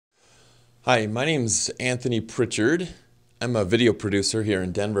Hi, my name's Anthony Pritchard. I'm a video producer here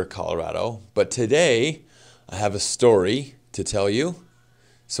in Denver, Colorado. But today I have a story to tell you,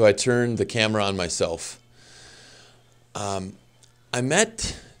 so I turned the camera on myself. I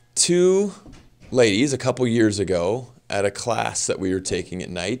met two ladies a couple years ago at a class that we were taking at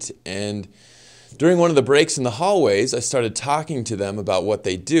night, and during one of the breaks in the hallways, I started talking to them about what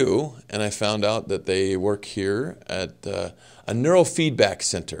they do, and I found out that they work here at a neurofeedback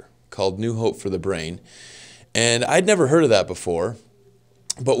center called New Hope for the Brain. And I'd never heard of that before,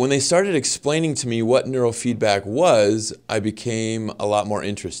 but when they started explaining to me what neurofeedback was, I became a lot more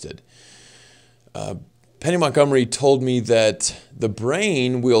interested. Penny Montgomery told me that the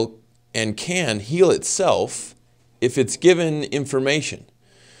brain will and can heal itself if it's given information.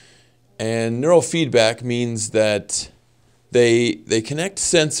 And neurofeedback means that they connect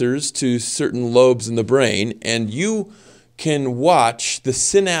sensors to certain lobes in the brain, and you can watch the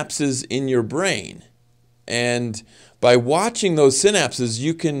synapses in your brain. And by watching those synapses,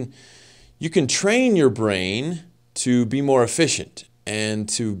 you can train your brain to be more efficient and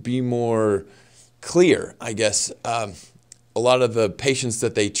to be more clear, I guess. A lot of the patients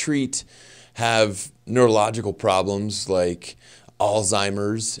that they treat have neurological problems like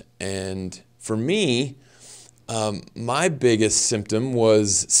Alzheimer's, and for me, my biggest symptom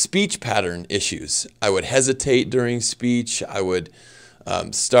was speech pattern issues. I would hesitate during speech. I would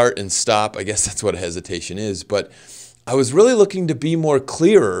start and stop. I guess that's what hesitation is. But I was really looking to be more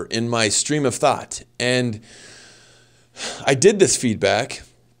clearer in my stream of thought. And I did this feedback.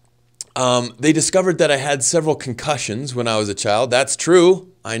 They discovered that I had several concussions when I was a child. That's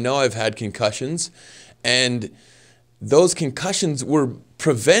true. I know I've had concussions. And those concussions were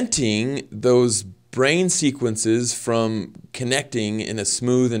preventing those brain sequences from connecting in a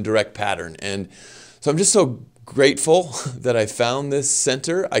smooth and direct pattern. And so I'm just so grateful that I found this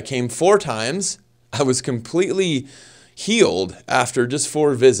center. I came 4 times. I was completely healed after just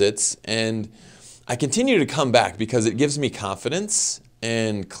 4 visits. And I continue to come back because it gives me confidence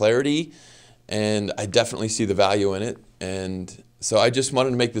and clarity. And I definitely see the value in it. And so I just wanted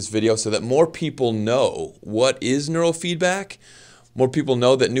to make this video so that more people know what is neurofeedback. More people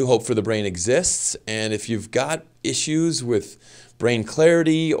know that New Hope for the Brain exists, and if you've got issues with brain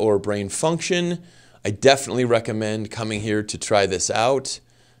clarity or brain function, I definitely recommend coming here to try this out.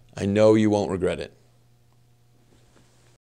 I know you won't regret it.